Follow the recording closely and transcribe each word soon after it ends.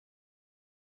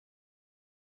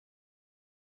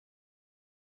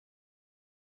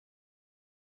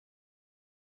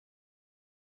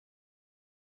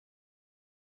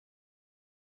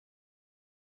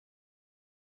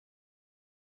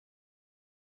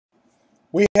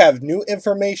We have new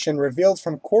information revealed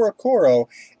from CoroCoro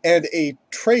and a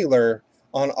trailer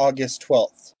on August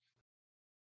 12th.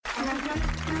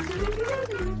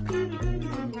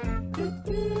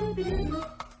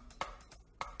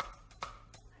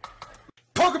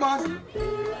 Pokemon!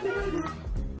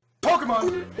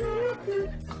 Pokemon!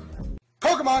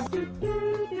 Pokemon!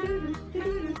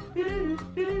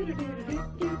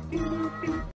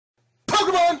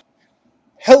 Pokemon!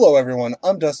 Hello everyone,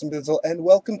 I'm Dustin, Benzel, and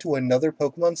welcome to another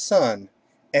Pokemon Sun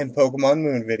and Pokemon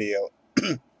Moon video.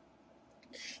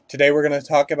 Today we're going to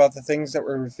talk about the things that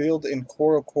were revealed in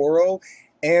CoroCoro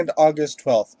and August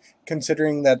 12th.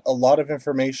 Considering that a lot of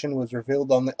information was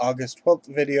revealed on the August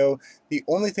 12th video, the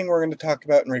only thing we're going to talk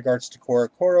about in regards to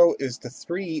CoroCoro is the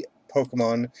 3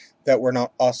 Pokemon that were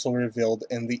not also revealed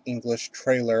in the English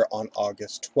trailer on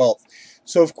August 12th.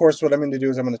 So of course what I'm going to do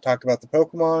is I'm going to talk about the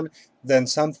Pokemon, then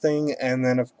something, and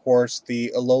then of course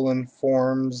the Alolan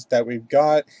forms that we've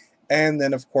got, and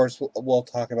then of course we'll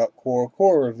talk about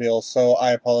CoroCoro reveal. So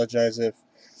I apologize if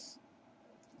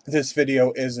this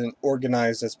video isn't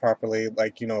organized as properly,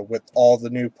 like, you know, with all the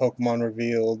new Pokemon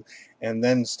revealed and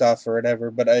then stuff or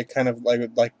whatever, but I kind of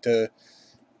would like to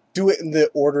do it in the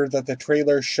order that the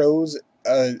trailer shows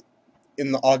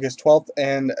in the August 12th,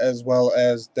 and as well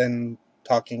as then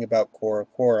talking about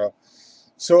CoroCoro.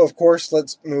 So of course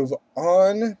let's move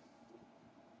on.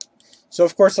 So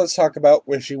of course let's talk about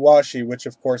Wishy-Washy, which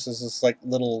of course is this like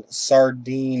little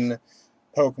sardine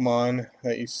Pokemon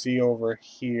that you see over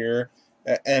here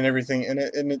and everything,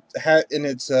 and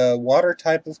it's a water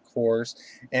type, of course,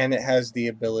 and it has the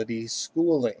ability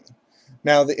Schooling.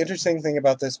 Now the interesting thing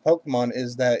about this Pokemon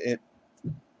is that it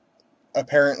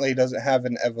apparently doesn't have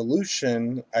an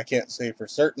evolution. I can't say for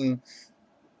certain,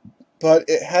 but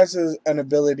it has an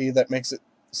ability that makes it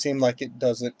seem like it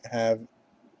doesn't have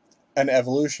an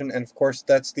evolution, and of course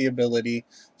that's the ability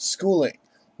Schooling.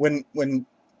 When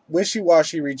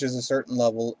Wishy-Washy reaches a certain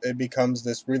level, it becomes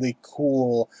this really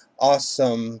cool,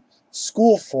 awesome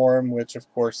school form, which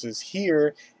of course is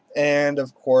here, and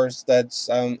of course that's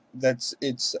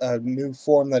its new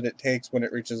form that it takes when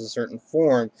it reaches a certain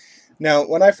form. Now,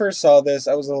 when I first saw this,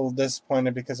 I was a little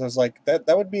disappointed because I was like, that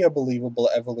would be a believable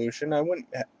evolution. I wouldn't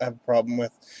have a problem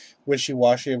with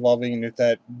Wishy-Washy evolving into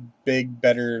that big,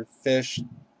 better fish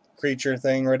creature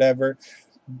thing or whatever.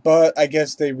 But I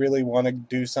guess they really want to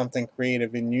do something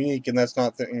creative and unique, and that's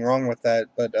nothing wrong with that.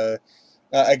 But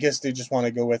I guess they just want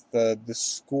to go with the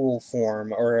school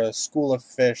form, or a school of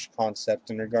fish concept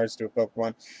in regards to a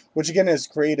Pokemon, which again is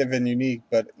creative and unique.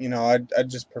 But you know, I'd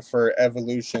just prefer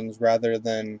evolutions rather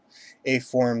than a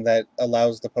form that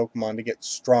allows the Pokemon to get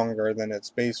stronger than its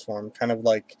base form. Kind of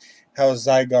like how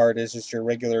Zygarde is just your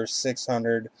regular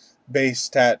 600 base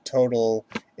stat total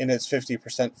in its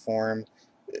 50% form,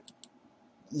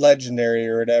 legendary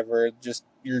or whatever, just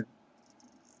your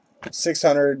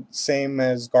 600, same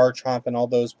as Garchomp and all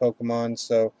those Pokemon.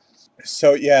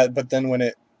 So yeah, but then when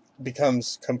it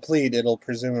becomes complete, it'll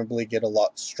presumably get a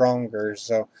lot stronger.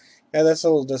 So yeah, that's a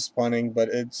little disappointing, but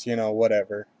it's, you know,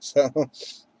 whatever. So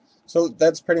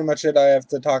that's pretty much it. I have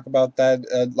to talk about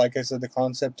that. Like I said, the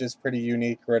concept is pretty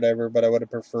unique or whatever, but I would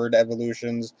have preferred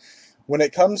evolutions. When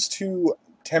it comes to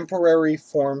temporary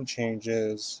form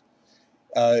changes,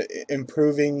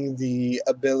 improving the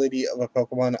ability of a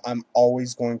Pokemon, I'm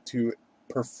always going to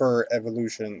prefer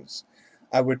evolutions.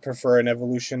 I would prefer an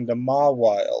evolution to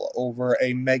Mawile over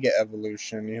a Mega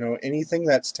Evolution. You know, anything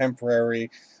that's temporary,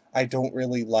 I don't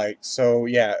really like. So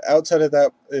yeah, outside of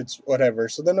that, it's whatever.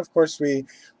 So then of course we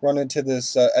run into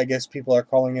this, I guess people are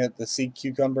calling it the Sea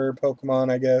Cucumber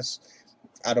Pokemon, I guess.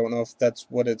 I don't know if that's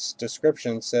what its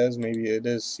description says. Maybe it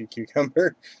is Sea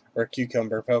Cucumber or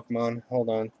Cucumber Pokemon. Hold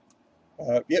on.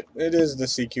 Yep, it is the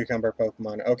Sea Cucumber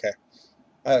Pokemon. Okay.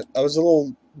 I was a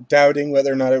little doubting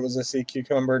whether or not it was a Sea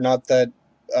Cucumber. Not that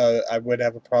I would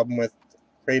have a problem with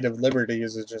creative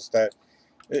liberties. It's just that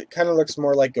it kind of looks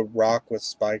more like a rock with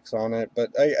spikes on it. But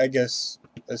I guess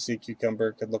a Sea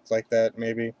Cucumber could look like that,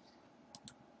 maybe.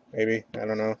 Maybe. I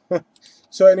don't know.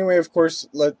 So anyway, of course,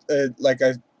 like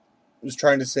I was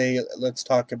trying to say, let's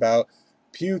talk about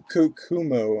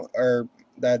Pukukumo. Or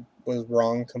that was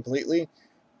wrong completely.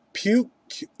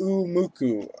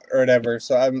 Pukumuku or whatever.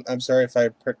 So I'm sorry if I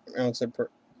pronounce it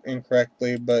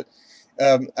incorrectly, but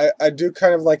I do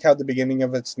kind of like how the beginning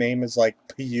of its name is like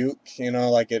puke, you know,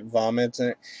 like it vomits,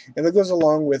 and it goes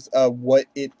along with what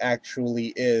it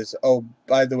actually is. Oh,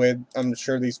 by the way, I'm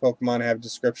sure these Pokemon have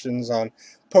descriptions on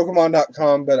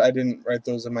Pokemon.com, but I didn't write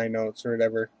those in my notes or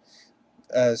whatever.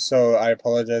 So I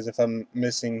apologize if I'm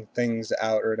missing things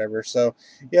out or whatever. So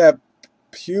yeah,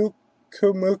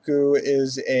 Pukumuku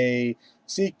is a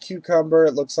sea cucumber.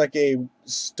 It looks like a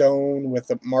stone with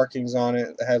the markings on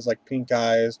it. It has like pink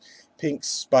eyes, pink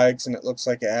spikes, and it looks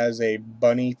like it has a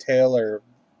bunny tail, or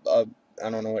I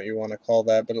don't know what you want to call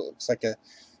that, but it looks like a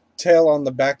tail on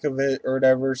the back of it or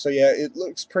whatever. So yeah, it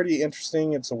looks pretty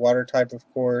interesting. It's a water type, of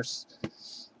course.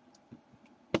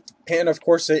 And of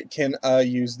course it can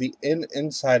use the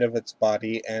inside of its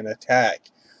body and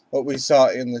attack. What we saw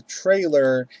in the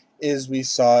trailer is we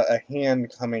saw a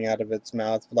hand coming out of its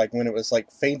mouth, like when it was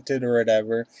like fainted or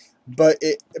whatever. But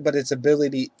its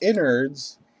ability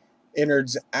innards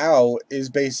out is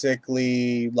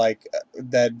basically like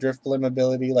that drift blim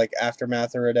ability, like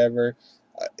aftermath or whatever.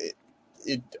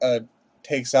 It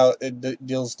takes out, it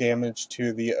deals damage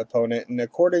to the opponent, and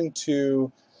according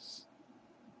to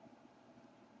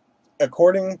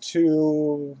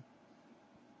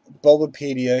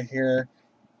Bulbapedia here,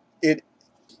 it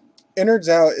innards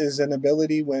out is an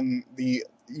ability when the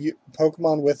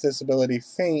Pokemon with this ability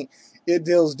faint. It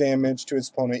deals damage to its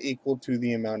opponent equal to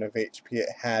the amount of HP it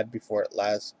had before it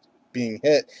last being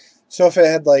hit. So if it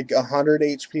had like 100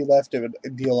 HP left, it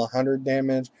would deal 100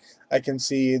 damage. I can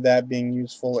see that being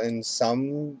useful in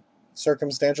some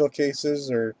circumstantial cases,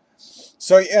 or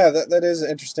so yeah, that is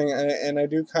interesting, and I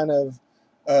do kind of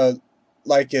uh,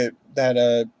 like it that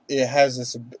it has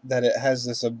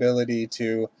this ability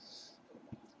to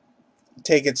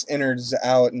take its innards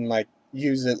out and like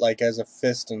use it like as a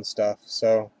fist and stuff.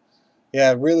 So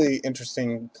yeah, really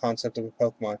interesting concept of a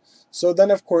Pokemon. So then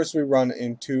of course we run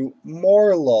into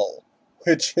Morlul,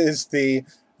 which is the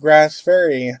grass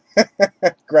fairy.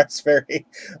 Grass fairy.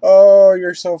 Oh,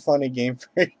 you're so funny, Game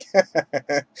Freak.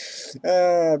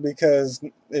 Because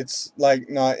it's like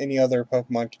not any other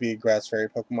Pokemon could be a grass fairy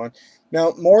Pokemon.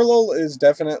 Now, Morlul is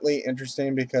definitely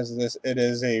interesting because it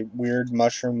is a weird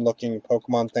mushroom looking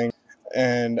Pokemon thing.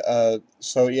 And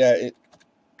so yeah, it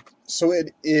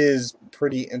is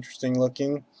pretty interesting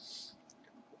looking.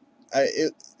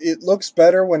 It looks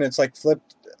better when it's like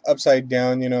flipped upside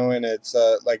down, and it's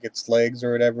like its legs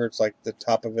or whatever. It's like the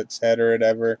top of its head or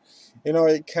whatever.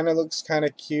 It kind of looks kind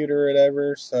of cute or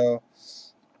whatever. So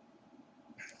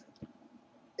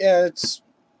yeah, it's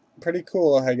pretty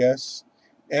cool, I guess.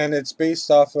 And it's based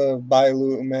off of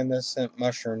bioluminescent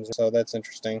mushrooms, so that's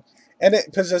interesting. And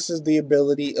it possesses the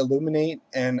ability Illuminate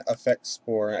and Affect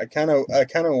Spore. I kind of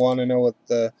want to know what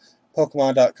the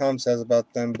Pokemon.com says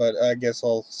about them, but I guess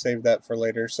I'll save that for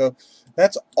later. So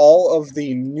that's all of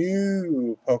the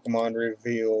new Pokemon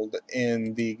revealed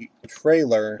in the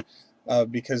trailer,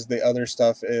 because the other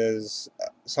stuff is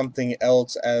something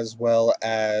else, as well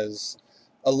as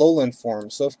a lowland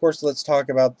form. So of course let's talk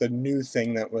about the new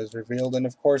thing that was revealed, and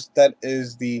of course that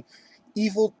is the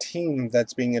evil team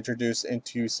that's being introduced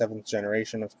into 7th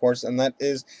generation, of course, and that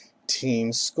is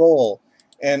Team Skull.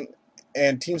 And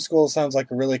Team Skull sounds like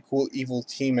a really cool evil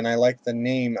team, and I like the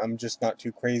name. I'm just not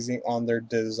too crazy on their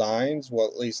designs. Well,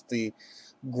 at least the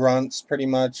grunts, pretty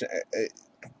much.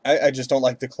 I just don't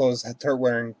like the clothes that they're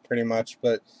wearing, pretty much,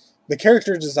 but the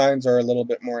character designs are a little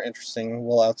bit more interesting,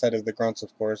 well, outside of the grunts,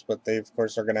 of course, but they, of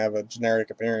course, are going to have a generic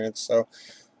appearance, so.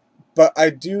 But I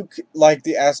do like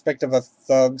the aspect of a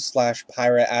thug slash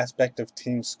pirate aspect of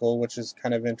Team Skull, which is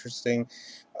kind of interesting.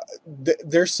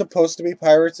 They're supposed to be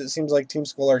pirates. It seems like Team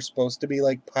Skull are supposed to be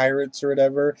like pirates or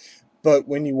whatever. But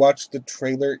when you watch the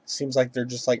trailer, it seems like they're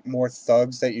just like more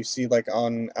thugs that you see like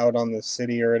out on the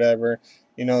city or whatever.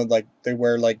 Like they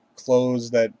wear like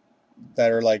clothes that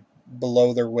are like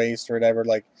below their waist or whatever,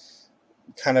 like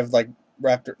kind of like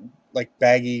wrapped, like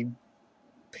baggy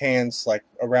pants like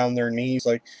around their knees,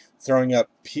 like throwing up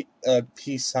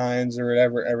peace signs or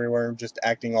whatever everywhere, just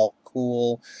acting all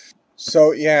cool.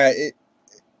 So yeah, it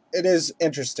is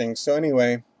interesting. So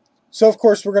anyway, so of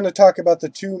course we're going to talk about the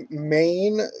two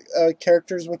main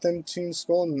characters within Team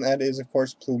Skull, and that is of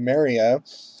course Plumeria,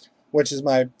 which is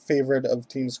my favorite of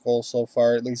Team Skull so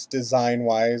far, at least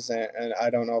design-wise, and I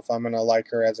don't know if I'm going to like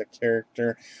her as a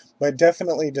character, but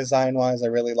definitely design-wise, I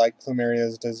really like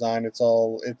Plumeria's design.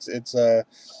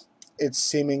 It's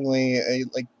seemingly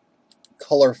like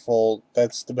colorful.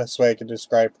 That's the best way I can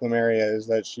describe Plumeria, is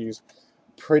that she's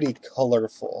pretty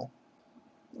colorful,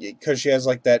 because she has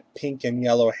like that pink and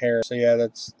yellow hair. So yeah,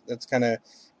 that's kind of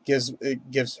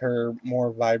gives her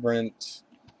more vibrant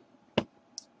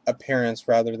appearance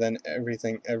rather than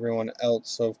everyone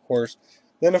else. So of course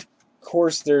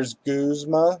there's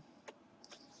Guzma,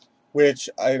 which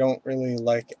I don't really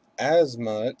like as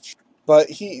much,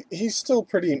 but he's still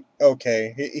pretty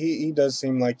okay. He does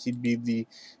seem like he'd be the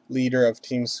leader of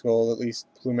Team Skull, at least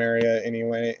Plumeria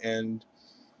anyway. And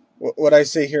what I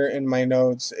say here in my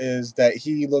notes is that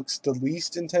he looks the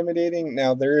least intimidating.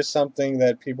 Now there is something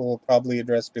that people will probably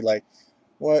address, be like,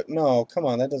 What? No, come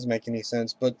on, that doesn't make any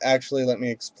sense. But actually, let me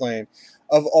explain.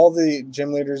 Of all the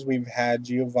gym leaders we've had,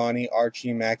 Giovanni,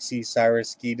 Archie, Maxi,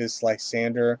 Cyrus, Skeetus,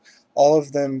 Lysander, all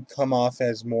of them come off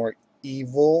as more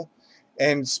evil.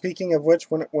 And speaking of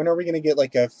which, when are we going to get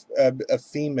like a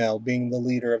female being the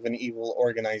leader of an evil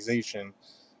organization?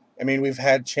 I mean, we've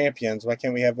had champions. Why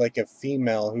can't we have like a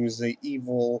female who's the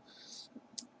evil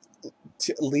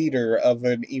leader of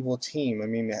an evil team? I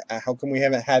mean, how come we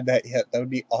haven't had that yet? That would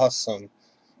be awesome.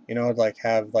 Like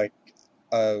have like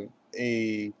a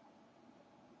a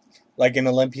like an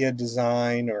Olympia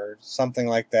design or something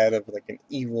like that of like an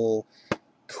evil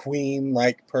queen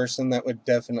like person. That would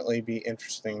definitely be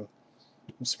interesting.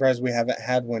 I'm surprised we haven't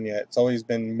had one yet. It's always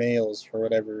been males for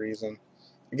whatever reason.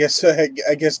 I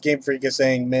guess Game Freak is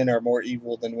saying men are more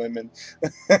evil than women.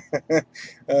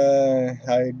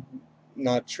 I'm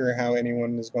not sure how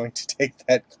anyone is going to take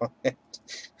that comment.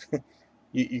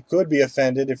 You could be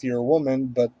offended if you're a woman,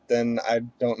 but then I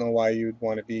don't know why you'd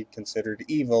want to be considered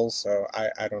evil, so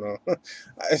I don't know.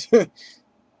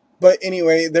 But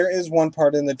anyway, there is one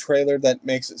part in the trailer that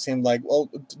makes it seem like,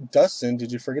 well, Dustin,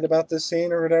 did you forget about this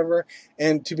scene or whatever?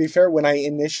 And to be fair, when I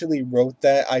initially wrote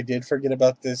that, I did forget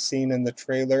about this scene in the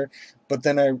trailer, but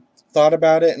then I thought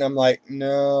about it and I'm like,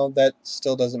 no, that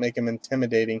still doesn't make him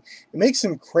intimidating. It makes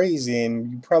him crazy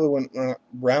and you probably wouldn't run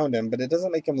around him, but it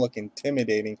doesn't make him look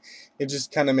intimidating. It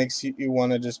just kind of makes you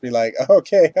want to just be like,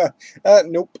 okay,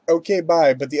 nope, okay,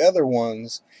 bye. But the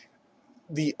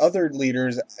other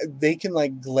leaders, they can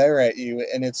like glare at you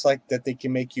and it's like that they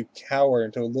can make you cower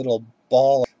into a little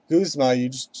ball. Guzma, you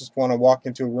just want to walk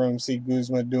into a room, see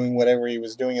Guzma doing whatever he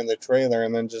was doing in the trailer,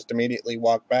 and then just immediately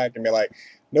walk back and be like,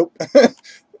 nope.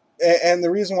 And the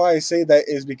reason why I say that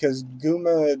is because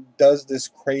Guma does this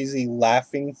crazy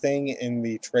laughing thing in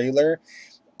the trailer,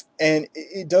 and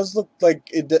it does look like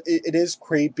it is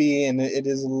creepy and it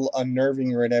is a little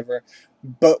unnerving or whatever.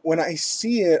 But when I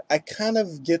see it, I kind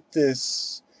of get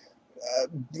this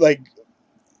like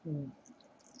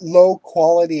low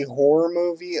quality horror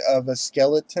movie of a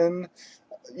skeleton,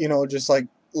 just like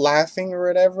laughing or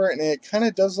whatever, and it kind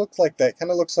of does look like that. Kind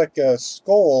of looks like a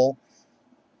skull,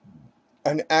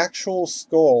 an actual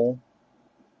skull,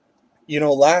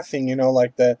 laughing,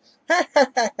 like the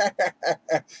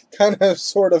kind of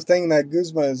sort of thing that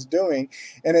Guzma is doing,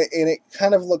 and it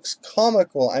kind of looks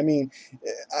comical. I mean,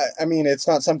 it's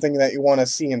not something that you want to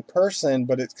see in person,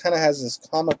 but it kind of has this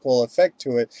comical effect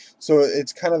to it. So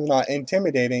it's kind of not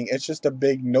intimidating. It's just a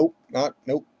big nope, not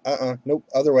nope, nope,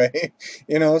 other way,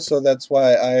 So that's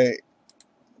why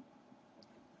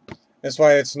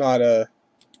it's not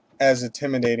as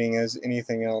intimidating as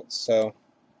anything else.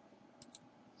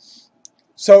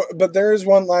 But there is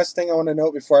one last thing I want to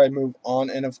note before I move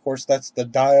on, and of course that's the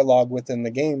dialogue within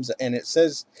the games, and it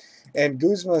says, and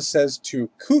Guzma says to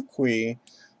Kukui,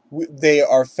 they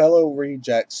are fellow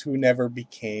rejects who never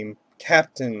became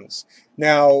captains.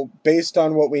 Now, based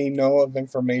on what we know of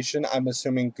information, I'm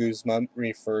assuming Guzma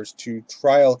refers to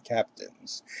trial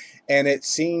captains, and it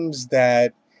seems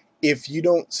that if you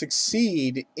don't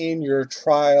succeed in your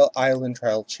island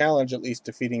trial challenge, at least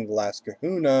defeating the last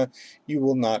kahuna, you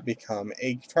will not become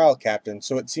a trial captain.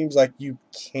 So it seems like you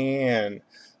can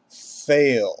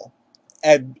fail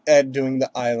at doing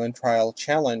the island trial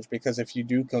challenge, because if you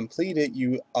do complete it,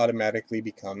 you automatically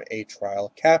become a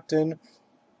trial captain.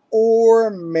 Or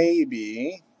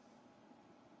maybe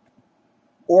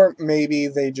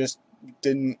they just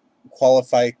didn't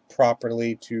qualify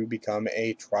properly to become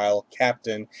a trial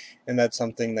captain, and that's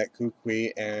something that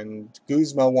Kukui and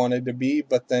Guzma wanted to be,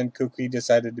 but then Kukui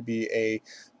decided to be a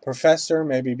professor,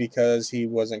 maybe because he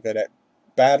wasn't good at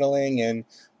battling, and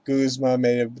Guzma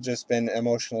may have just been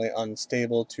emotionally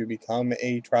unstable to become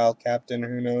a trial captain.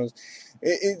 Who knows?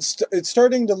 It's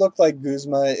starting to look like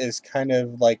Guzma is kind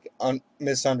of like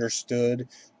misunderstood.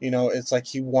 It's like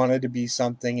he wanted to be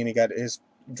something and he got his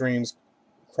dreams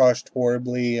crushed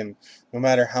horribly, and no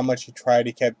matter how much he tried,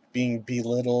 he kept being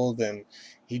belittled, and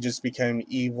he just became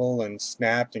evil and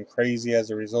snapped and crazy as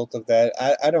a result of that.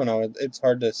 I don't know. It's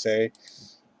hard to say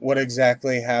what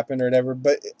exactly happened or whatever,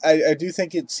 but I do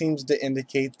think it seems to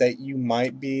indicate that you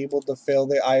might be able to fail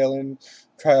the island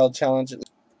trial challenge.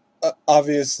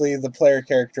 Obviously the player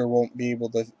character won't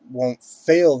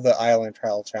fail the island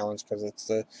trial challenge because it's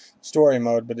the story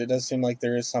mode, but it does seem like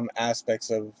there is some aspects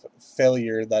of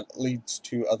failure that leads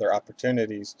to other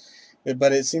opportunities.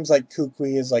 But it seems like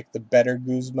Kukui is like the better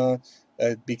Guzma,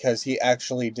 because he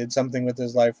actually did something with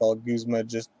his life, while Guzma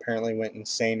just apparently went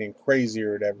insane and crazy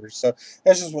or whatever. So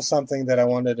that's just was something that I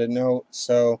wanted to note.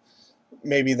 So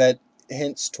maybe that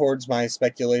hints towards my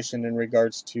speculation in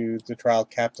regards to the trial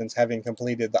captains having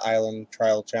completed the island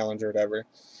trial challenge or whatever.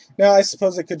 Now, I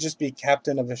suppose it could just be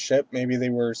captain of a ship. Maybe they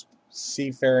were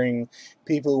seafaring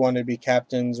people who wanted to be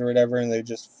captains or whatever, and they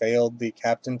just failed the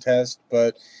captain test.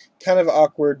 But kind of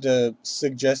awkward to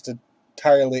suggest an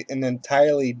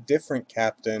entirely different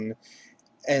captain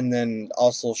and then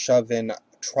also shove in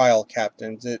trial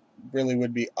captains. It really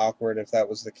would be awkward if that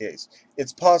was the case.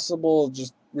 It's possible,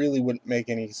 just really wouldn't make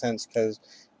any sense because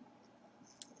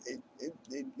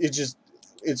it just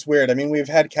it's weird. I mean, we've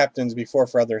had captains before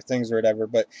for other things or whatever,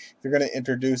 but if you're going to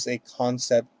introduce a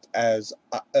concept as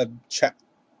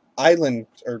island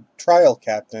or trial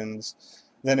captains,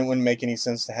 then it wouldn't make any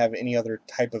sense to have any other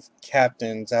type of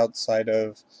captains outside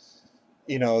of,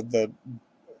 the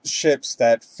ships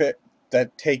that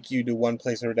take you to one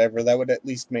place or whatever. That would at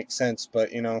least make sense. But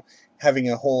having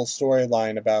a whole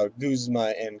storyline about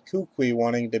Guzma and Kukui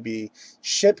wanting to be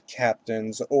ship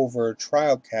captains over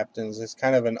trial captains is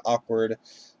kind of an awkward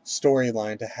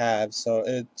storyline to have. So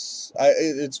it's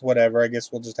whatever. I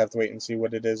guess we'll just have to wait and see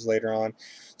what it is later on.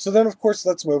 So then, of course,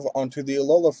 let's move on to the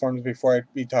Alola forms before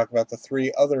we talk about the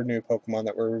 3 other new Pokemon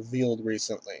that were revealed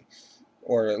recently,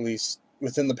 or at least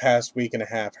within the past week and a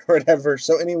half or whatever.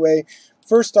 So anyway,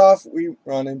 first off, we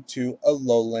run into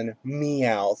Alolan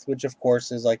Meowth, which of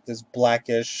course is like this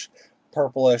blackish,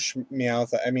 purplish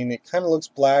Meowth. I mean, it kind of looks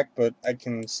black, but I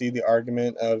can see the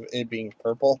argument of it being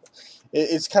purple.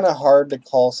 It's kind of hard to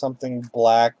call something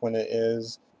black when it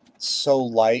is so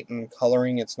light in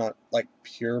coloring. It's not like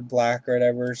pure black or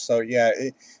whatever. So yeah,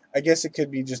 I guess it could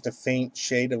be just a faint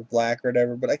shade of black or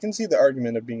whatever, but I can see the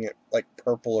argument of being like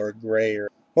purple or gray, or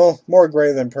well, more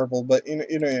gray than purple, but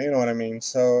you know what I mean.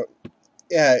 So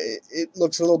yeah, it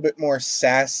looks a little bit more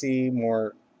sassy,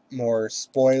 more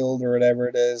spoiled or whatever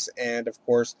it is, and of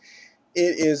course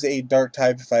it is a dark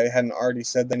type. If I hadn't already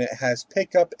said that, it has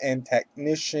pickup and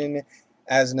technician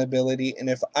as an ability, and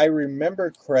if I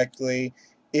remember correctly,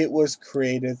 it was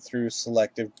created through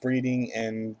selective breeding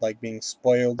and like being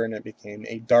spoiled, and it became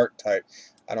a dark type.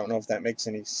 I don't know if that makes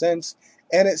any sense,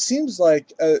 and it seems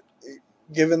like,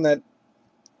 given that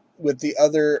with the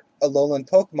other Alolan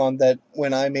Pokemon, that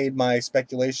when I made my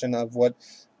speculation of what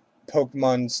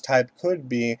Pokemon's type could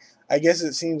be, I guess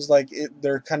it seems like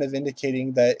they're kind of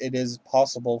indicating that it is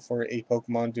possible for a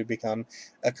Pokemon to become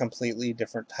a completely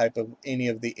different type of any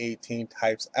of the 18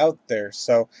 types out there.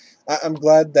 So I'm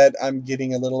glad that I'm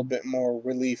getting a little bit more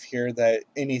relief here that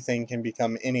anything can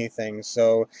become anything.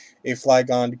 So a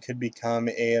Flygon could become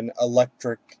an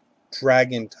electric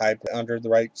dragon type under the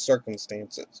right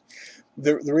circumstances.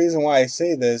 The reason why I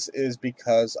say this is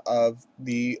because of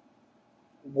the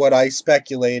what I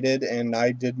speculated, and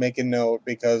I did make a note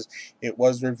because it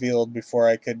was revealed before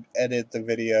I could edit the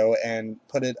video and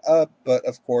put it up, but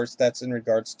of course that's in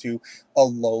regards to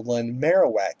Alolan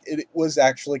Marowak. It was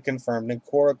actually confirmed in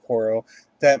CoroCoro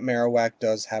that Marowak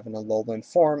does have an Alolan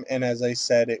form, and as I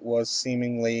said, it was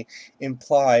seemingly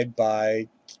implied by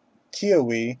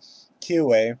Kiwi,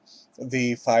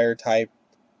 the fire type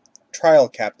trial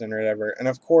captain or whatever. And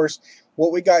of course,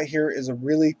 what we got here is a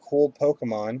really cool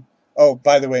Pokemon. Oh,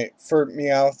 by the way, for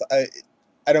Meowth,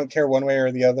 I don't care one way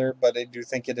or the other, but I do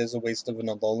think it is a waste of an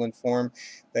Alolan form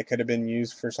that could have been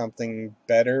used for something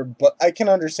better. But I can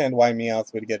understand why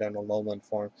Meowth would get an Alolan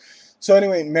form. So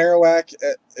anyway, Marowak,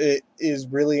 it is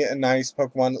really a nice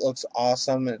Pokemon. It looks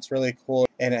awesome. It's really cool.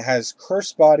 And it has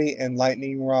Curse Body and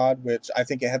Lightning Rod, which I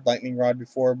think it had Lightning Rod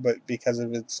before, but because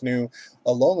of its new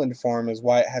Alolan form is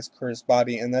why it has Curse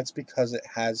Body, and that's because it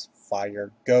has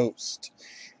Fire Ghost.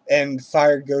 And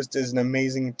Fire Ghost is an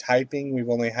amazing typing. We've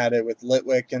only had it with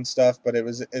Litwick and stuff, but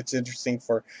it's interesting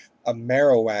for a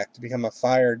Marowak to become a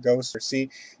Fire Ghost. See,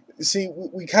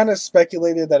 we kind of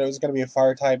speculated that it was going to be a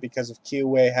Fire type because of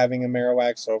Kiwi having a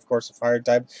Marowak, so of course a Fire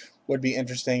type would be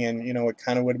interesting, and it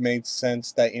kind of would have made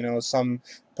sense that some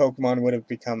Pokemon would have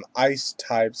become Ice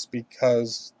types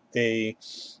because they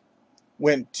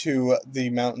went to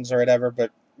the mountains or whatever,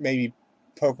 but maybe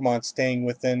Pokemon staying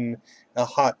within a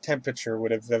hot temperature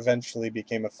would have eventually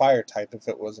became a fire type if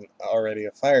it wasn't already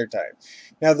a fire type.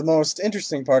 Now, the most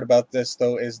interesting part about this,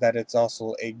 though, is that it's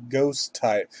also a ghost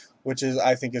type, which is,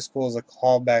 I think, as cool as a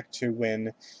callback to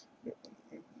when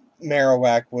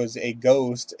Marowak was a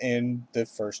ghost in the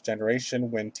first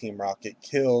generation when Team Rocket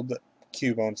killed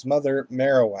Cubone's mother,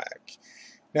 Marowak.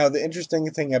 Now, the interesting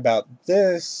thing about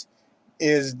this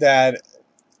is that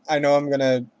I know I'm going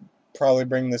to probably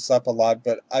bring this up a lot,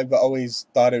 but I've always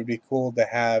thought it would be cool to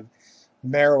have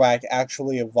Marowak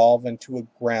actually evolve into a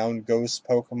ground ghost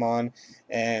Pokemon,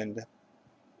 and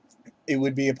it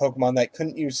would be a Pokemon that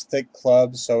couldn't use thick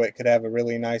clubs, so it could have a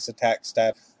really nice attack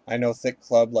stat I know Thick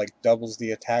Club like doubles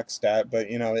the attack stat, but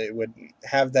you know, it would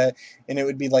have that, and it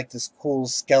would be like this cool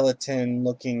skeleton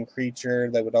looking creature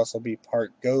that would also be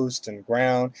part ghost and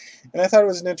ground. And I thought it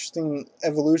was an interesting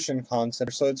evolution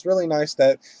concept. So it's really nice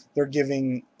that they're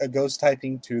giving a ghost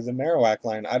typing to the Marowak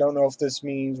line. I don't know if this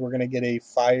means we're going to get a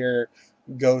fire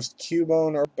ghost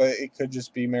Cubone, or but it could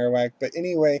just be Marowak. But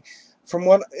anyway, from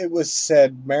what it was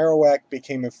said, Marowak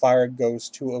became a fire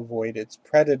ghost to avoid its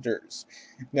predators.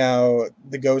 Now,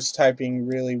 the ghost typing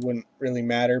really wouldn't really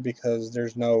matter because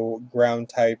there's no ground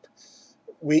type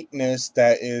weakness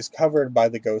that is covered by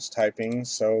the ghost typing,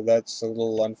 so that's a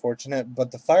little unfortunate.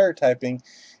 But the fire typing,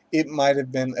 it might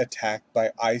have been attacked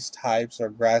by ice types or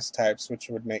grass types, which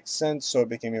would make sense, so it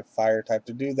became a fire type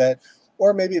to do that.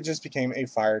 Or maybe it just became a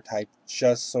fire type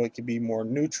just so it could be more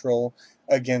neutral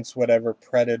against whatever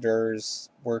predators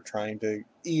were trying to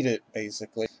eat it,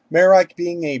 basically. Marowak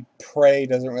being a prey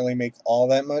doesn't really make all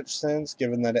that much sense,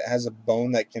 given that it has a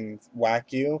bone that can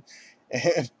whack you.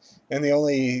 And the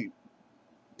only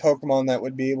Pokemon that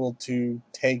would be able to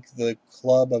take the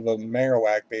club of a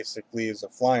Marowak basically is a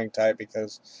flying type,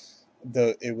 because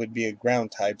it would be a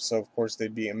ground type, so of course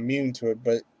they'd be immune to it,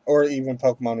 but or even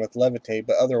Pokemon with Levitate,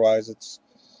 but otherwise it's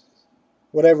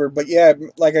whatever. But yeah,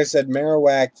 like I said,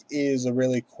 Marowak is a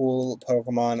really cool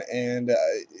Pokemon, and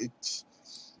it's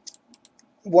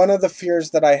one of the fears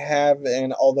that I have.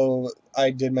 And although I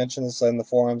did mention this in the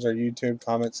forums or YouTube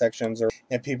comment sections,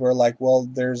 and people are like, well,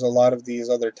 there's a lot of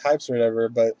these other types or whatever,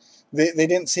 but they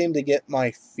didn't seem to get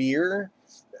my fear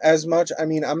as much. I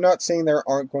mean, I'm not saying there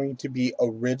aren't going to be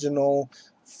original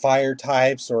fire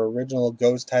types or original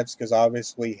ghost types, because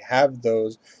obviously we have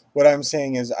those. What I'm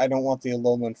saying is I don't want the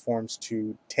Alolan forms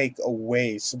to take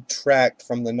away, subtract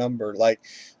from the number. Like,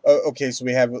 okay, so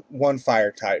we have one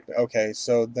fire type. Okay,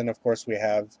 so then of course we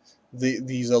have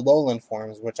these Alolan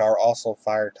forms, which are also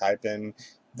fire type, and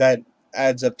that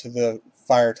adds up to the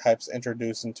fire types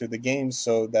introduced into the game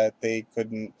so that they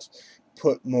couldn't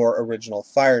put more original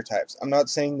fire types. I'm not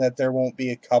saying that there won't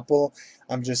be a couple.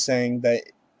 I'm just saying that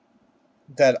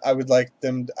I would like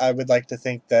to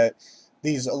think that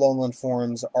these Alolan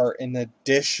forms are in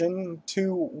addition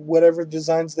to whatever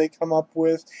designs they come up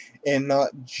with, and not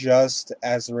just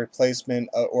as a replacement,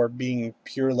 or being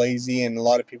pure lazy. And a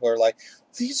lot of people are like,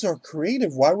 these are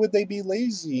creative, why would they be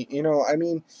lazy? You know, I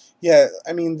mean, yeah,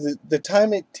 I mean, the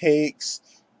time it takes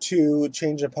to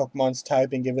change a Pokemon's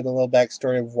type and give it a little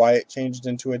backstory of why it changed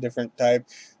into a different type,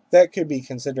 that could be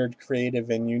considered creative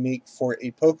and unique for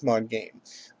a Pokemon game.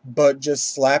 But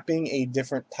just slapping a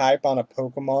different type on a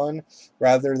Pokemon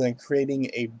rather than creating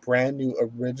a brand new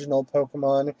original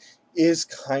Pokemon is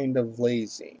kind of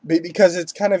lazy. Because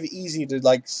it's kind of easy to,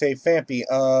 like, say Fampy,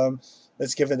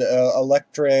 let's give it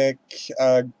electric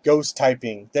ghost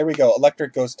typing. There we go,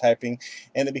 electric ghost typing,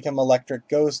 and it become electric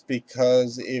ghost be,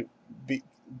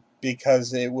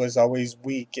 because it was always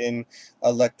weak in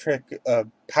electric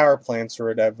power plants or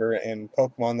whatever, and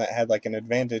Pokemon that had like an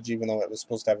advantage, even though it was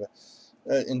supposed to have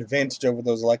an advantage over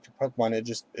those electric Pokemon, it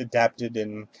just adapted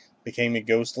and became a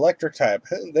ghost electric type.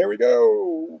 There we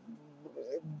go.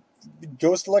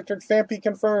 Ghost electric Fampy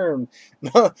confirmed.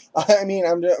 No, I mean,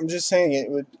 I'm just saying it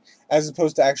would, as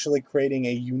opposed to actually creating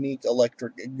a unique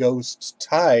electric ghost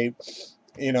type,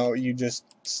 you know, you just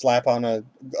slap on a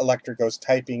electric ghost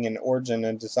typing and origin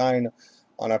and design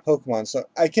on a Pokemon. So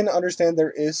I can understand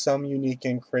there is some unique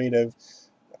and creative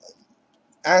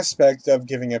aspect of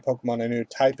giving a Pokemon a new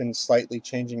type and slightly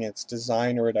changing its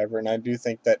design or whatever, and I do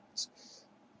think that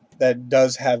that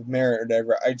does have merit or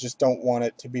whatever. I just don't want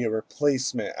it to be a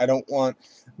replacement. I don't want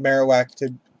Marowak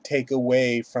to take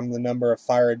away from the number of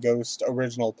Fire Ghost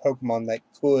original Pokemon that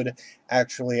could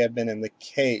actually have been in the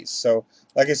case. So,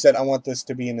 like I said, I want this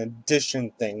to be an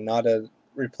addition thing, not a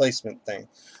replacement thing.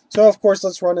 So, of course,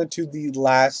 let's run into the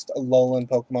last Alolan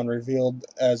Pokemon revealed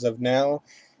as of now.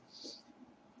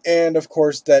 And, of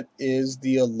course, that is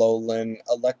the Alolan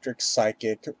Electric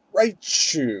Psychic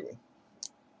Raichu.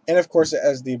 And of course it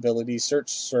has the ability Surge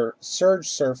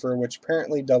Surfer, which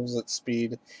apparently doubles its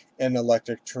speed in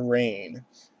electric terrain.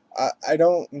 I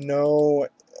don't know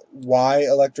why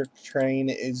electric terrain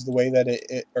is the way that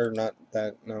it or not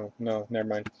that, no, never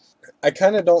mind. I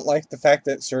kind of don't like the fact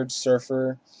that Surge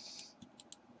Surfer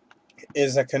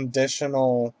is a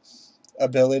conditional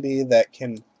ability that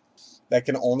can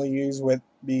only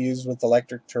be used with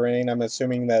electric terrain. I'm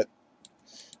assuming that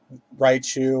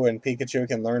Raichu and Pikachu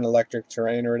can learn electric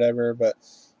terrain or whatever, but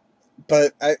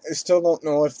I still don't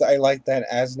know if I like that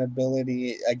as an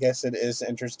ability. I guess it is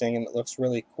interesting and it looks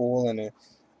really cool, and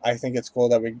I think it's cool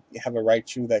that we have a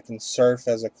Raichu that can surf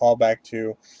as a callback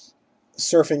to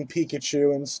Surfing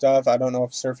Pikachu and stuff. I don't know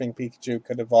if Surfing Pikachu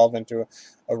could evolve into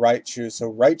a Raichu,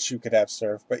 so Raichu could have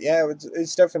Surf. But yeah,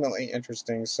 it's definitely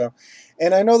interesting. So,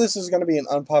 and I know this is going to be an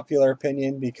unpopular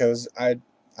opinion because I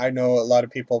know a lot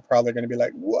of people probably going to be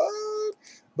like, what?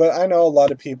 But I know a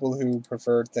lot of people who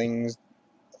prefer things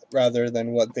rather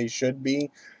than what they should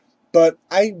be. But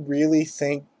I really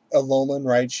think Alolan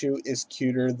Raichu is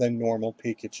cuter than normal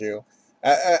Pikachu.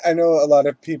 I know a lot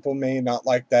of people may not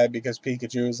like that because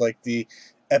Pikachu is like the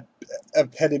ep-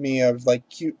 epitome of like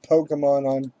cute Pokemon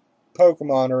on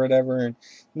Pokemon or whatever, and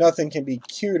nothing can be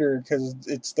cuter because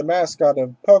it's the mascot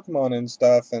of Pokemon and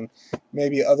stuff, and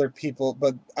maybe other people.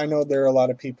 But I know there are a lot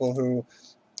of people who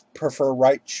prefer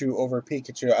Raichu over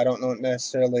Pikachu. I don't know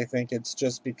necessarily think it's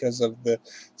just because of the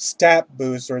stat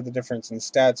boost or the difference in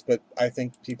stats, but I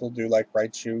think people do like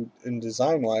Raichu in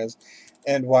design wise.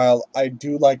 And while I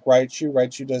do like Raichu,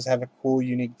 Raichu does have a cool,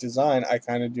 unique design. I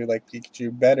kind of do like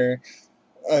Pikachu better,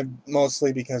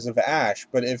 mostly because of Ash.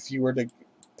 But if you were to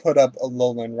put up a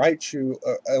Alolan Raichu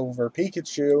over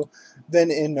Pikachu,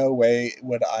 then in no way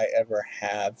would I ever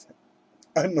have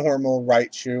a normal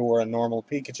Raichu or a normal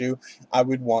Pikachu. I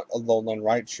would want a Alolan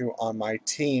Raichu on my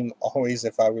team always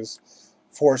if I was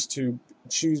forced to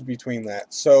choose between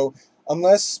that. So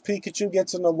unless Pikachu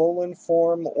gets an Alolan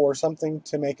form or something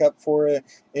to make up for it,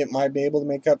 it might be able to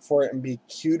make up for it and be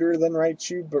cuter than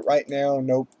Raichu, but right now,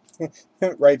 nope.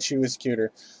 Raichu is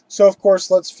cuter. So of course,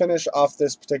 let's finish off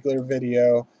this particular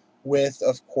video with,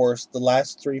 of course, the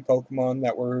last three Pokemon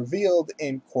that were revealed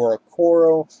in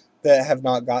CoroCoro that have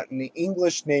not gotten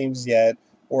English names yet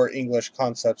or English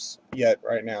concepts yet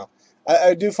right now.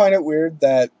 I do find it weird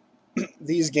that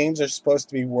these games are supposed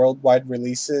to be worldwide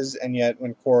releases, and yet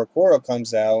when CoroCoro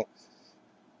comes out,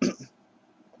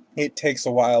 it takes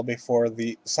a while before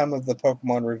some of the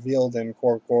Pokemon revealed in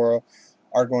CoroCoro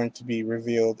are going to be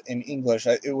revealed in English.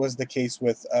 It was the case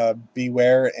with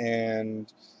Beware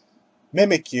and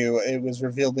Mimikyu. It was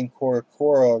revealed in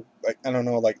CoroCoro, like, I don't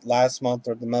know, like last month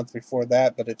or the month before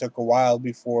that, but it took a while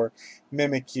before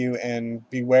Mimikyu and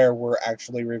Beware were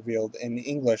actually revealed in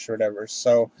English or whatever.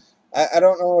 So I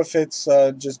don't know if it's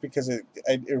just because it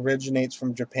originates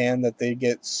from Japan that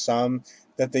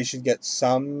they should get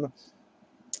some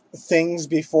things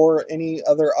before any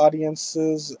other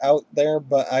audiences out there,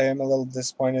 but I am a little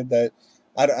disappointed that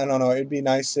I don't know. It'd be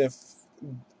nice if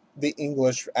the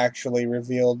English actually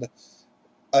revealed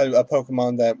a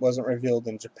Pokemon that wasn't revealed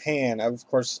in Japan. Of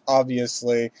course,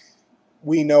 obviously,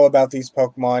 we know about these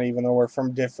Pokemon even though we're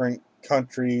from different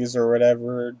countries or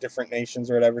whatever, different nations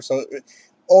or whatever. So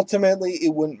ultimately,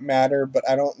 it wouldn't matter, but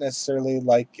I don't necessarily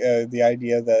like the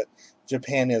idea that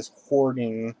Japan is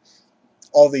hoarding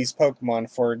all these Pokemon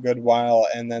for a good while,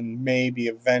 and then maybe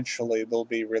eventually they'll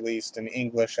be released in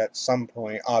English at some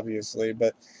point, obviously.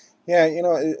 But yeah,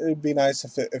 it'd be nice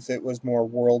if it was more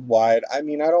worldwide. I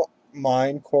mean, I don't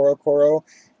mind CoroCoro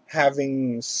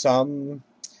having some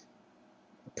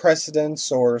precedence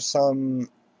or some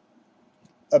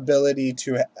ability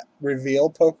to reveal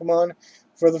Pokemon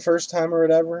for the first time or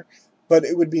whatever, but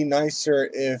it would be nicer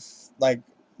if like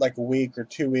a week or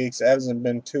 2 weeks. It hasn't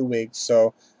been 2 weeks,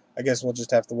 so I guess we'll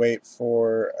just have to wait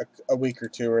for a week or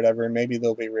two or whatever, and maybe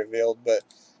they'll be revealed. But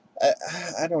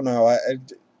I don't know.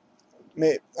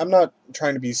 I'm not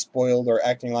trying to be spoiled or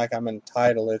acting like I'm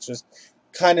entitled. It's just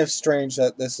kind of strange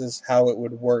that this is how it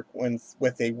would work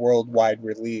with a worldwide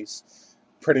release,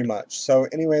 pretty much. So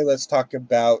anyway, let's talk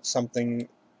about something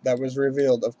that was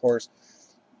revealed, of course.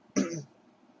 I'm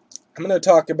going to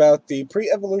talk about the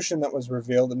pre-evolution that was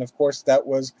revealed, and of course that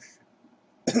was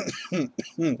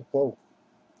whoa.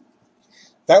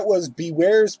 That was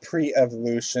Beware's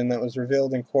pre-evolution that was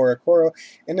revealed in CoroCoro,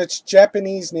 and its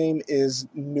Japanese name is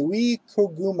Nui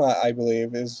Koguma, I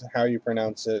believe, is how you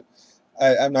pronounce it.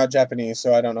 I'm not Japanese,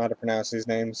 so I don't know how to pronounce these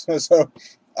names, so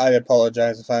I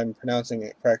apologize if I'm pronouncing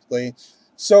it correctly.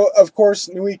 So, of course,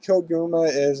 Nui Koguma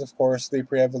is, of course, the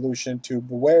pre-evolution to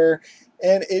Beware,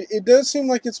 and it does seem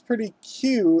like it's pretty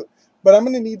cute, but I'm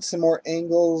going to need some more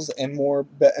angles and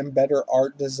and better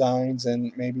art designs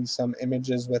and maybe some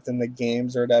images within the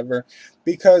games or whatever.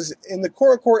 Because in the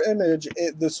CoroCoro image,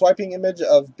 the swiping image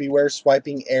of Beware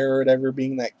swiping air or whatever,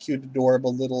 being that cute,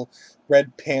 adorable little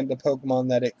red panda Pokemon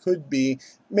that it could be,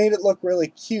 made it look really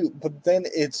cute. But then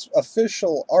its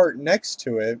official art next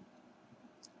to it,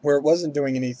 where it wasn't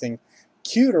doing anything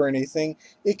cute or anything,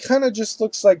 it kind of just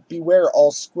looks like Beware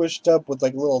all squished up with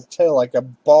like a little tail, like a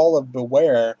ball of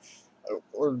Beware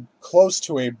or close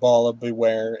to a ball of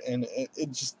Beware, and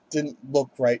it just didn't look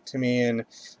right to me, and it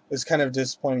was kind of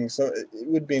disappointing. So it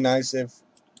would be nice if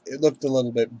it looked a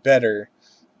little bit better,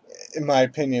 in my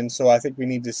opinion. So I think we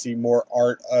need to see more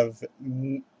art of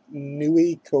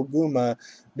Nui Koguma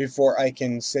before I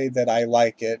can say that I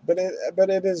like it. But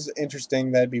it is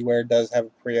interesting that Beware does have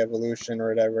a pre-evolution or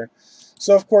whatever.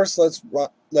 So of course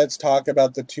let's talk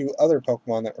about the two other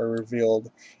Pokemon that were revealed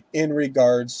in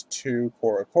regards to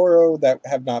CoroCoro that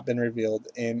have not been revealed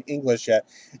in English yet.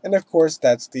 And of course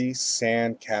that's the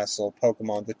Sandcastle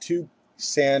Pokemon, the two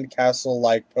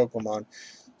Sandcastle-like Pokemon.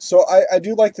 So I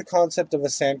do like the concept of a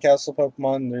sandcastle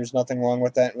Pokemon. There's nothing wrong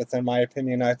with that, within my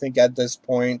opinion. I think at this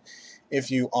point,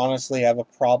 if you honestly have a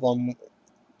problem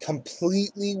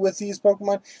completely with these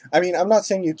Pokemon, I mean, I'm not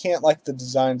saying you can't like the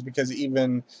designs, because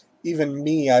even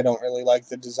me, I don't really like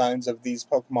the designs of these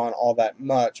Pokemon all that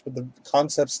much. But the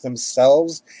concepts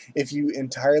themselves, if you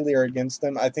entirely are against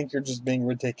them, I think you're just being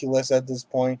ridiculous at this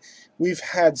point. We've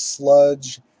had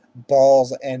Sludge,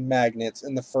 balls, and magnets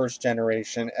in the first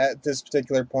generation. At this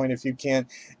particular point, if you can't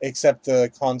accept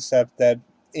the concept that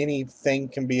anything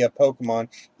can be a Pokemon,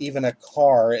 even a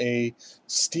car, a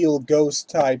steel ghost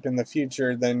type in the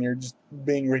future, then you're just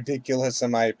being ridiculous,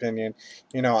 in my opinion.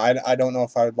 I don't know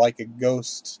if I would like a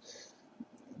ghost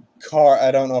car.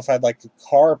 I don't know if I'd like a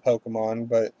car Pokemon,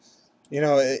 but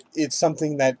it's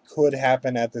something that could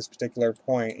happen at this particular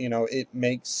point. It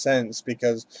makes sense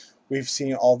because we've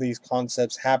seen all these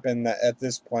concepts happen that at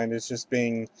this point it's just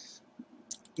being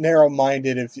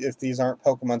narrow-minded if these aren't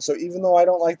Pokemon. So even though I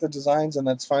don't like the designs, and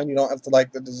that's fine, you don't have to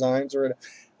like the designs or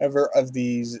whatever of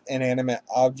these inanimate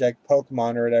object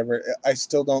Pokemon or whatever, I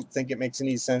still don't think it makes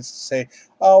any sense to say,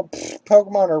 oh,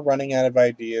 Pokemon are running out of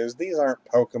ideas. These aren't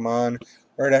Pokemon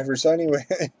or whatever. So anyway,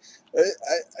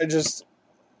 I just,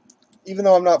 even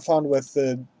though I'm not fond with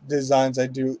the designs, I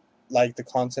do like the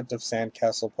concept of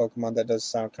Sandcastle Pokemon. That does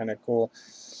sound kind of cool.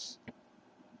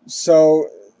 So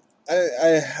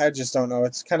I just don't know.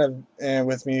 It's kind of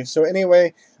with me. So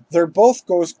anyway, they're both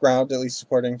Ghost Ground, at least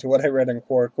according to what I read in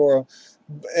CoroCoro,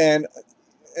 and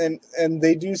and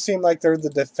they do seem like they're the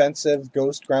defensive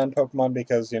Ghost Ground Pokemon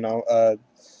because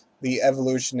the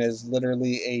evolution is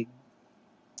literally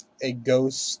a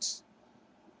ghost,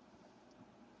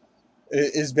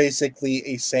 is basically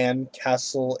a sand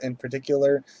castle in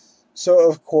particular. So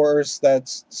of course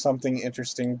that's something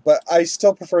interesting. But I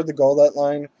still prefer the Golett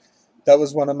line. That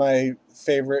was one of my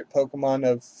favorite Pokemon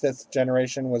of 5th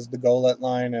generation, was the Golett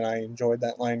line, and I enjoyed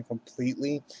that line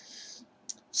completely.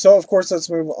 So of course let's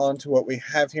move on to what we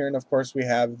have here, and of course we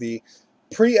have the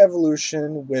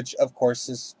pre-evolution, which of course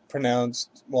is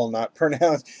pronounced, well, not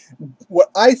pronounced,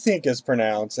 what I think is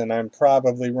pronounced, and I'm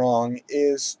probably wrong,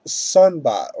 is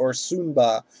Sunba or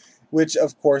Sunba, which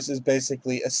of course is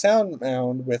basically a sound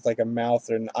mound with like a mouth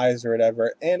and eyes or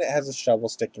whatever, and it has a shovel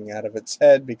sticking out of its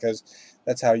head because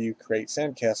that's how you create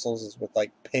sandcastles, is with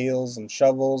like pails and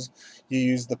shovels. You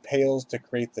use the pails to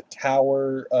create the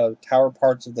tower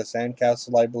parts of the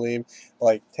sandcastle, I believe,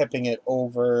 like tipping it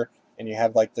over, and you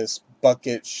have like this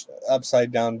bucket,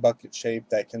 upside down bucket shape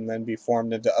that can then be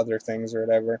formed into other things or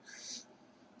whatever.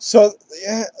 So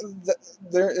yeah,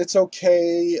 it's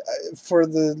okay for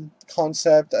the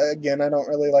concept. Again, I don't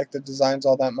really like the designs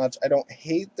all that much. I don't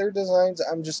hate their designs.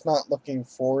 I'm just not looking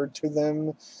forward to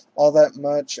them all that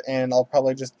much, and I'll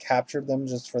probably just capture them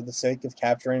just for the sake of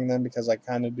capturing them, because I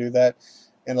kind of do that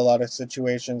in a lot of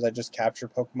situations. I just capture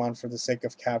Pokemon for the sake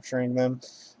of capturing them.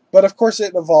 But of course,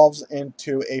 it evolves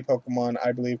into a Pokemon,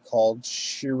 I believe, called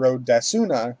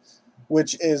Shirodasuna,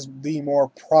 which is the more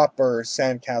proper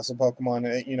sandcastle Pokemon.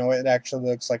 It actually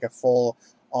looks like a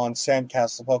full-on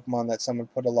sandcastle Pokemon that someone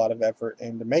put a lot of effort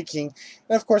into making.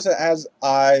 And of course, it has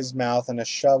eyes, mouth, and a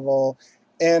shovel.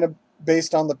 And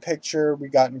based on the picture we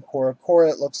got in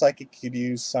CoroCoro, it looks like it could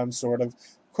use some sort of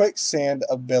quicksand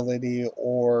ability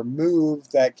or move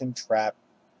that can trap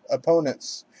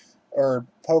opponents or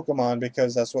Pokemon,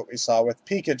 because that's what we saw with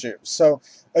Pikachu. So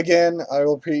again, I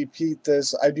will repeat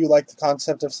this. I do like the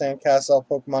concept of Sandcastle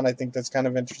Pokemon. I think that's kind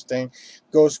of interesting.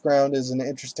 Ghost Ground is an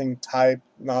interesting type.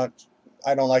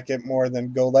 I don't like it more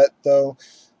than Golett though,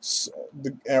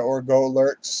 or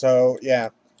Golurk. So yeah,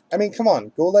 I mean, come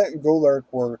on, Golett and Golurk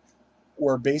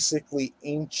were basically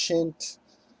ancient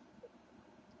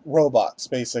robots,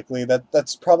 basically.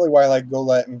 That's probably why I like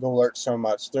Golett and Golurk so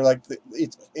much. They're like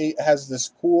it has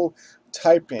this cool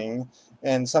typing,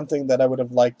 and something that I would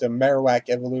have liked a Marowak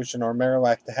evolution or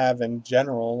Marowak to have in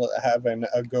general, having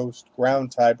a ghost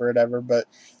ground type or whatever. But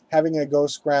having a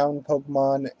ghost ground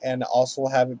Pokemon and also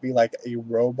have it be like a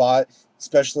robot,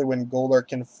 especially when Golurk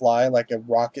can fly like a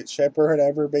rocket ship or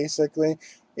whatever, basically.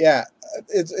 Yeah,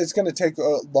 it's going to take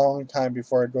a long time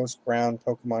before a ghost ground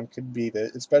Pokemon could beat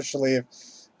it, especially if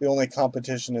the only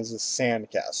competition is a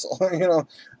sandcastle.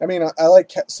 I mean, I like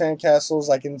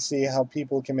sandcastles. I can see how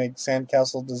people can make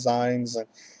sandcastle designs and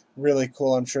really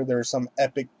cool. I'm sure there are some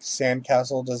epic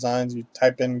sandcastle designs. You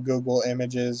type in Google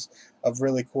images of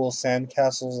really cool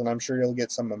sandcastles, and I'm sure you'll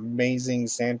get some amazing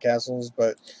sandcastles,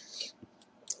 but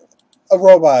a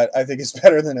robot, I think, is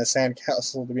better than a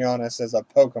sandcastle, to be honest, as a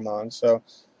Pokemon. So,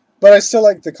 but I still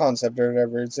like the concept or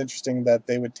whatever. It's interesting that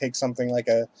they would take something like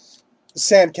a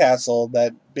sandcastle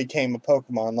that became a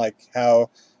Pokemon, like how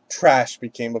Trash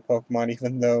became a Pokemon,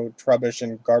 even though Trubbish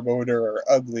and Garbodor are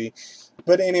ugly.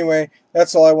 But anyway,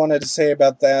 that's all I wanted to say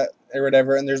about that or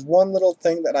whatever. And there's one little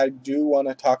thing that I do want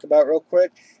to talk about real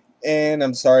quick. And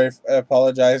I'm sorry, I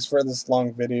apologize for this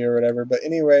long video or whatever. But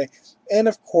anyway, and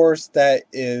of course, that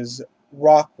is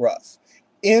Rockruff.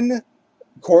 In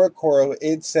CoroCoro,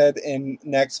 it said in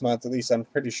next month, at least I'm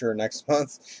pretty sure next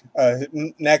month,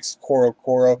 next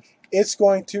CoroCoro, it's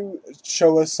going to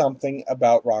show us something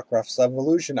about Rockruff's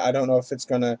evolution. I don't know if it's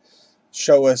going to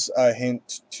show us a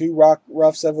hint to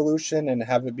Rockruff's evolution and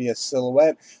have it be a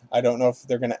silhouette. I don't know if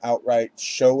they're going to outright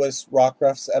show us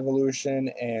Rockruff's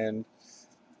evolution and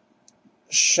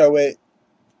show it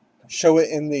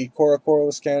in the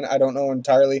CoroCoro scan. I don't know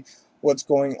entirely what's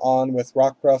going on with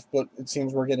Rockruff, but it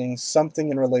seems we're getting something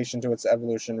in relation to its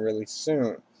evolution really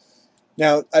soon.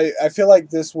 Now, I feel like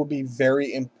this will be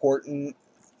very important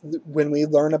when we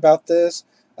learn about this.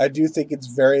 I do think it's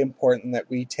very important that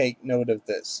we take note of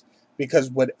this, because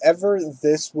whatever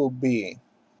this will be,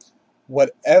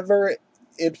 whatever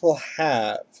it will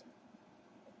have,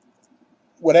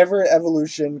 whatever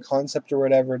evolution concept or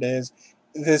whatever it is,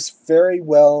 this very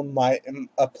well might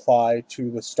apply to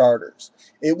the starters.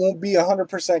 It won't be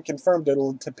 100% confirmed.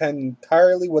 It'll depend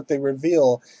entirely what they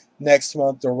reveal next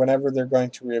month or whenever they're going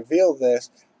to reveal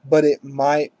this, but it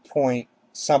might point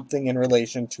something in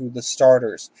relation to the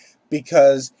starters,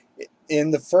 because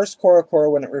in the first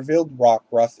CoroCoro, when it revealed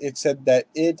Rockruff, it said that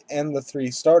it and the 3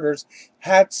 starters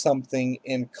had something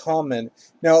in common.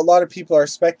 Now, a lot of people are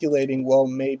speculating, well,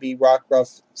 maybe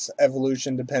Rockruff's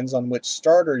evolution depends on which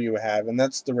starter you have, and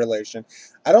that's the relation.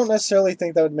 I don't necessarily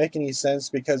think that would make any sense,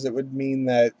 because it would mean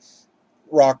that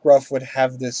Rockruff would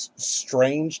have this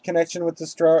strange connection with the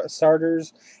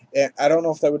starters, and I don't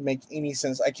know if that would make any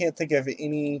sense. I can't think of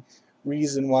any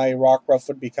reason why Rockruff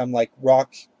would become like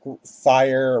Rock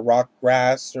Fire, or Rock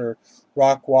Grass, or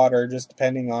Rock Water, just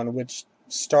depending on which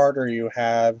starter you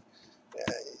have.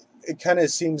 It kind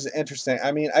of seems interesting.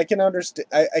 I mean, I can understand.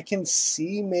 I can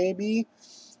see maybe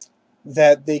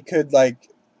that they could like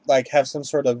have some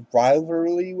sort of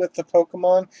rivalry with the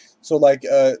Pokemon. So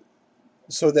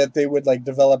so that they would like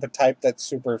develop a type that's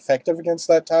super effective against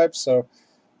that type. So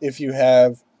if you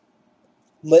have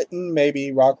Litten,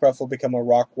 maybe Rockruff will become a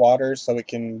Rock Water so it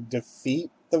can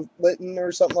defeat the Litten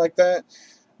or something like that.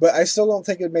 But I still don't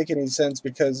think it would make any sense,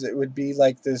 because it would be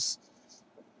like this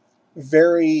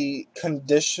very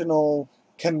conditional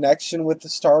connection with the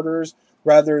starters,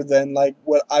 rather than like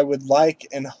what I would like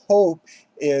and hope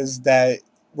is that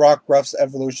Rockruff's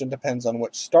evolution depends on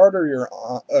which starter you're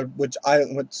on, which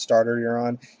starter you're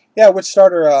on. Yeah, which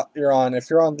starter you're on.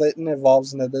 If you're on Litten, it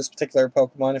evolves into this particular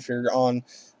Pokemon. If you're on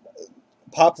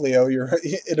Poplio,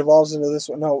 it evolves into this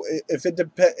one. No, if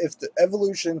the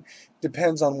evolution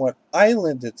depends on what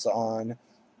island it's on,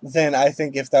 then I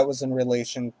think if that was in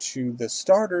relation to the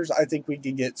starters, I think we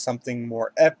could get something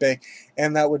more epic,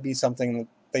 and that would be something that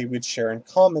they would share in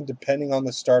common. Depending on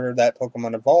the starter that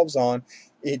Pokemon evolves on,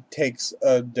 it takes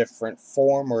a different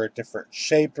form or a different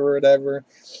shape or whatever.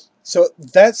 So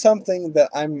that's something that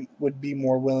I would be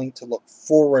more willing to look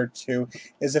forward to,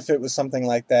 is if it was something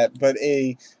like that. But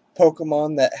a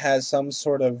Pokemon that has some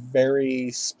sort of very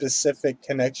specific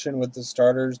connection with the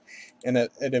starters, and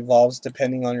it evolves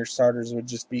depending on your starters, would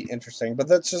just be interesting. But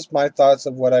that's just my thoughts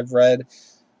of what I've read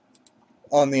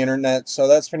on the internet, so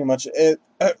that's pretty much it.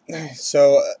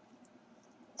 So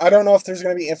I don't know if there's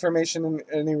going to be information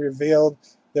any revealed.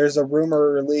 There's a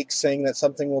rumor or leak saying that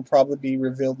something will probably be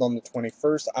revealed on the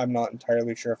 21st. I'm not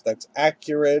entirely sure if that's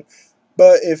accurate.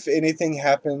 But if anything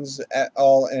happens at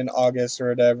all in August or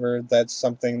whatever, that's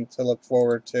something to look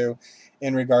forward to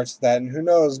in regards to that. And who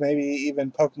knows, maybe even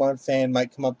Pokemon Fan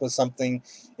might come up with something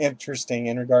interesting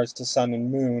in regards to Sun and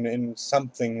Moon, and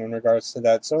something in regards to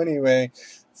that. So anyway,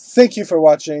 thank you for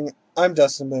watching. I'm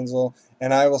Dustin Benzel,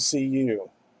 and I will see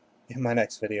you in my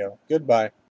next video. Goodbye.